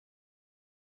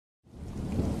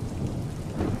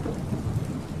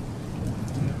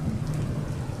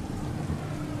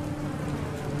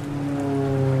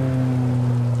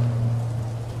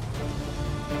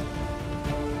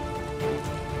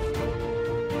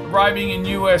arriving in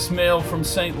U.S. mail from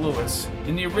St. Louis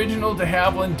in the original de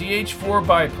Havilland DH-4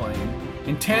 biplane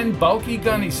and 10 bulky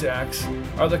gunny sacks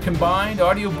are the combined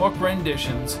audiobook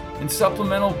renditions and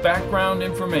supplemental background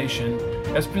information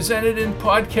as presented in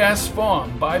podcast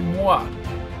form by moi,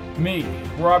 me,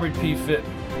 Robert P.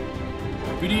 Fitton.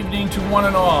 Good evening to one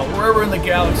and all, wherever in the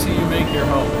galaxy you make your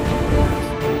home.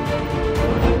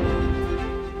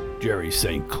 Jerry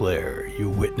St. Clair, you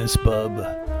witness,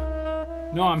 bub?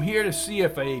 No, I'm here to see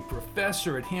if a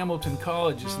professor at Hamilton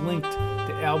College is linked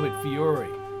to Albert Fiore.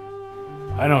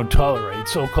 I don't tolerate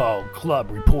so-called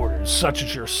club reporters such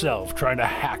as yourself trying to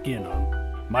hack in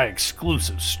on my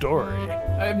exclusive story.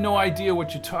 I have no idea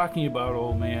what you're talking about,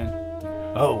 old man.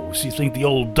 Oh, so you think the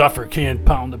old duffer can't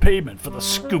pound the pavement for the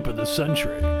scoop of the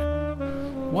century?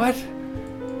 What?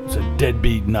 It was a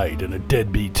deadbeat night in a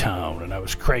deadbeat town, and I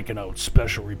was cranking out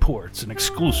special reports and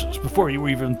exclusives before you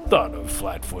even thought of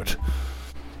Flatfoot.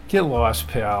 Get lost,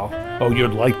 pal. Oh,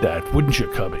 you'd like that, wouldn't you,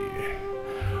 Cubby?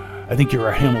 I think you're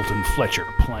a Hamilton Fletcher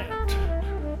plant.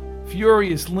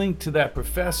 Fiore is linked to that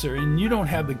professor, and you don't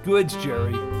have the goods,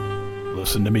 Jerry.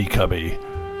 Listen to me, Cubby.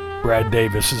 Brad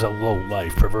Davis is a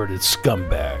low-life, perverted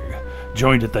scumbag,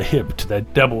 joined at the hip to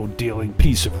that double-dealing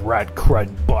piece of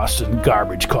rat-crud Boston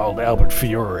garbage called Albert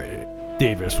Fiore.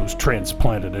 Davis was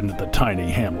transplanted into the tiny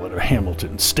hamlet of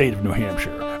Hamilton, state of New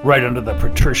Hampshire, right under the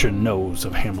patrician nose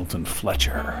of Hamilton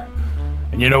Fletcher.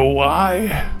 And you know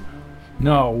why?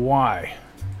 No, why?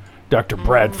 Dr.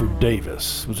 Bradford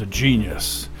Davis was a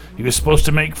genius. He was supposed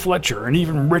to make Fletcher an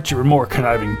even richer and more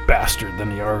conniving bastard than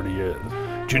he already is.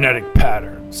 Genetic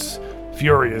patterns.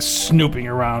 Fiore is snooping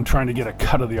around trying to get a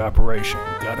cut of the operation.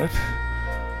 Got it?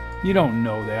 You don't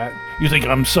know that. You think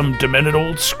I'm some demented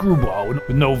old screwball with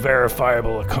no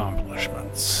verifiable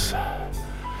accomplishments.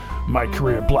 My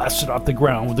career blasted off the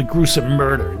ground with a gruesome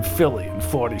murder in Philly in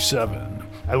 '47.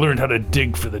 I learned how to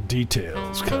dig for the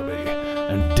details, Cubby,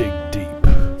 and dig deep.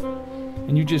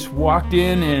 And you just walked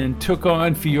in and took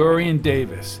on Fiore and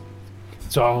Davis.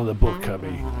 It's all in the book,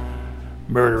 Cubby.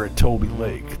 Murder at Tobey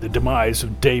Lake, the demise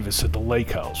of Davis at the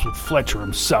lake house with Fletcher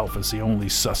himself as the only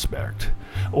suspect.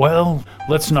 Well,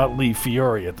 let's not leave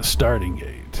Fiore at the starting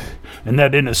gate. And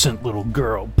that innocent little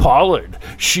girl, Pollard,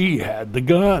 she had the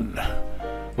gun.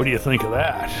 What do you think of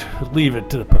that? Leave it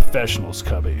to the professionals,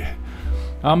 Cubby.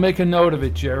 I'll make a note of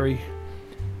it, Jerry.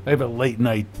 I have a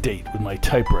late-night date with my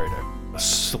typewriter, a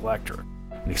selector.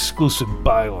 An exclusive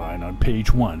byline on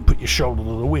page 1. Put your shoulder to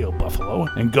the wheel, Buffalo,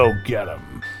 and go get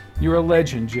 'em. You're a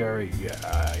legend, Jerry. Yeah.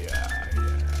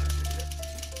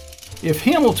 If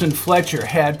Hamilton Fletcher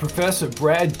had Professor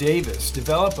Brad Davis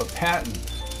develop a patent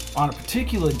on a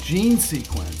particular gene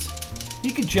sequence,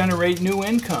 he could generate new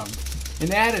income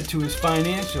and add it to his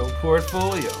financial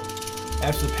portfolio.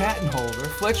 As the patent holder,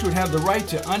 Fletcher would have the right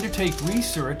to undertake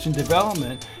research and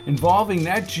development involving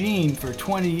that gene for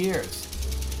 20 years.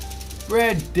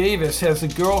 Brad Davis has a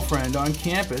girlfriend on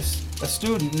campus, a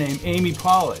student named Amy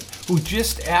Pollard, who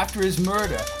just after his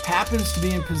murder happens to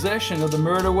be in possession of the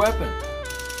murder weapon.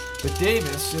 But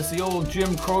Davis, as the old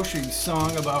Jim Croce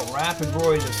song about Rapid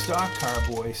Roy the stock car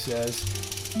boy says,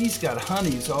 he's got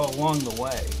honeys all along the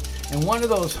way. And one of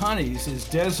those honeys is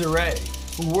Desiree,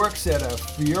 who works at a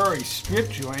Fiore strip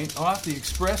joint off the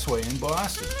expressway in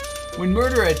Boston. When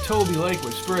Murder at Tobey Lake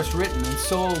was first written and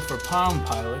sold for Palm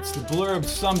Pilots, the blurb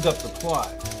summed up the plot.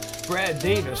 Brad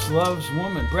Davis loves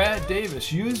women. Brad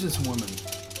Davis uses women.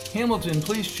 Hamilton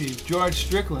Police Chief George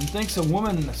Strickland thinks a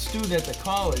woman, a student at the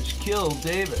college, killed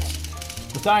Davis.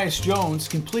 Matthias Jones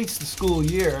completes the school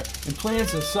year and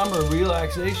plans a summer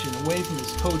relaxation away from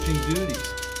his coaching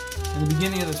duties. In the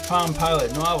beginning of this Palm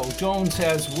Pilot novel, Jones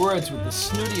has words with the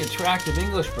snooty, attractive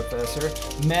English professor,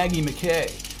 Maggie McKay.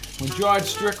 When George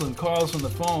Strickland calls on the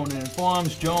phone and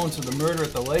informs Jones of the murder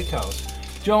at the lake house,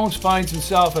 Jones finds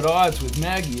himself at odds with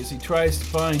Maggie as he tries to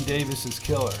find Davis's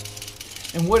killer.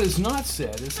 And what is not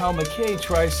said is how McKay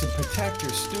tries to protect her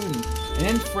student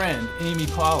and friend, Amy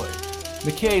Pollard.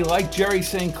 McKay, like Jerry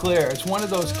St. Clair, is one of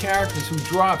those characters who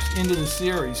drops into the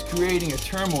series, creating a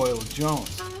turmoil with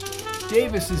Jones.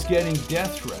 Davis is getting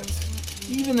death threats.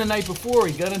 Even the night before,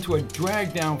 he got into a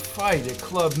drag-down fight at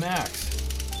Club Max.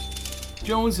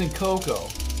 Jones and Coco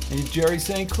and Jerry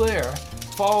St. Clair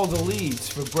follow the leads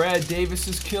for Brad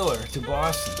Davis's killer to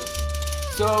Boston.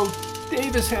 So,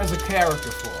 Davis has a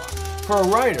character flaw. For a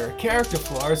writer, character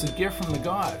flaw is a gift from the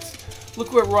gods.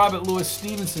 Look what Robert Louis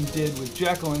Stevenson did with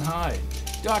Jekyll and Hyde.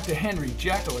 Dr. Henry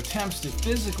Jekyll attempts to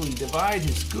physically divide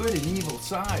his good and evil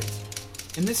sides.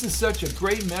 And this is such a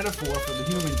great metaphor for the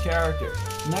human character.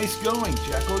 Nice going,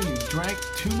 Jekyll, you drank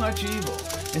too much evil.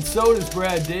 And so does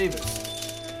Brad Davis.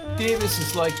 Davis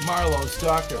is like Marlowe's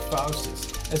Dr. Faustus,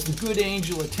 as the good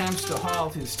angel attempts to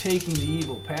halt his taking the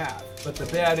evil path. But the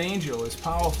bad angel is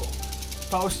powerful.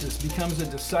 Faustus becomes a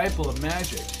disciple of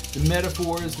magic. The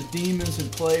metaphors, the demons,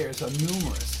 and players are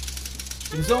numerous.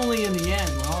 It is only in the end,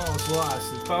 when all is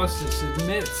lost, that Faustus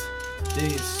admits that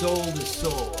he has sold his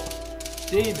soul.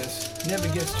 Davis never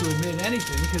gets to admit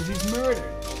anything because he's murdered.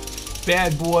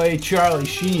 Bad boy Charlie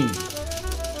Sheen.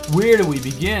 Where do we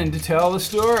begin to tell the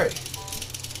story?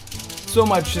 So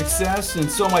much success and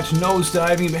so much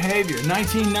nose-diving behavior.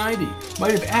 1990,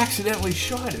 might have accidentally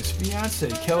shot his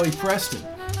fiancée, Kelly Preston.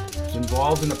 Was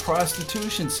involved in a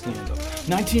prostitution scandal.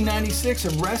 1996,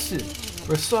 arrested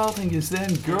for assaulting his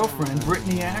then-girlfriend,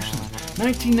 Brittany Ashland.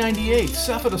 1998,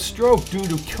 suffered a stroke due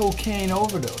to cocaine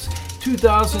overdose.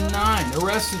 2009,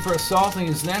 arrested for assaulting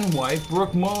his then-wife,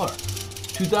 Brooke Muller.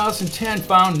 2010,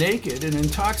 found naked and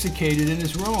intoxicated in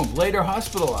his room, later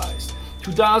hospitalized.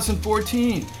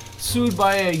 2014, sued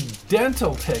by a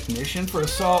dental technician for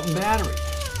assault and battery.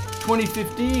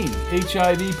 2015,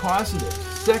 HIV positive.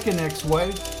 Second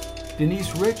ex-wife,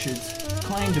 Denise Richards,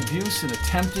 claimed abuse and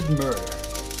attempted murder.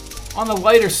 On the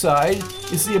lighter side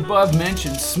is the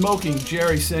above-mentioned smoking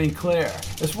Jerry St. Clair,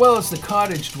 as well as the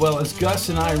cottage dwellers Gus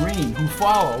and Irene, who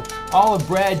follow all of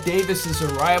Brad Davis's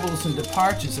arrivals and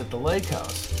departures at the lake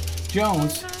house.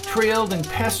 Jones, trailed and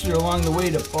pestered along the way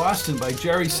to Boston by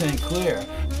Jerry St. Clair,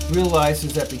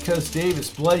 realizes that because Davis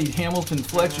bloodied Hamilton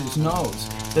Fletcher's nose,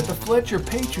 that the Fletcher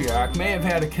patriarch may have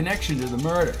had a connection to the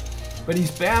murder. But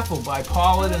he's baffled by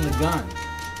Pollard and the gun.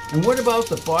 And what about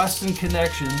the Boston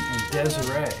connection and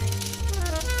Desiree?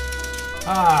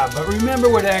 But remember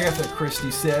what Agatha Christie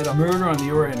said on Murder on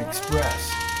the Orient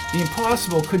Express. The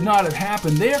impossible could not have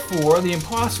happened, therefore the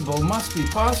impossible must be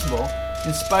possible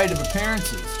in spite of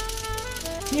appearances.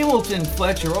 Hamilton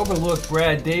Fletcher overlooked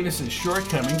Brad Davis's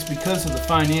shortcomings because of the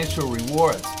financial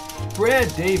rewards.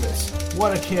 Brad Davis,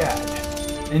 what a cad.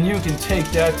 And you can take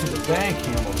that to the bank,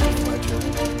 Hamilton Fletcher.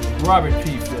 Robert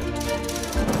P. Fitton.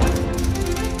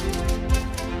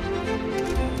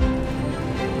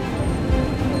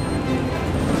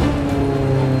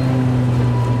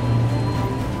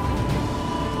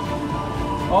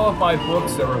 All of my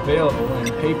books are available in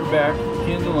paperback,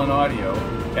 Kindle, and audio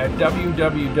at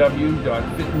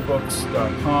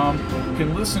www.fittonbooks.com. You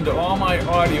can listen to all my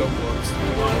audiobooks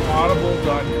on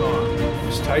audible.com.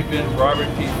 Just type in Robert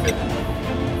P. Fitton.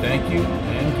 Thank you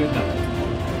and good night.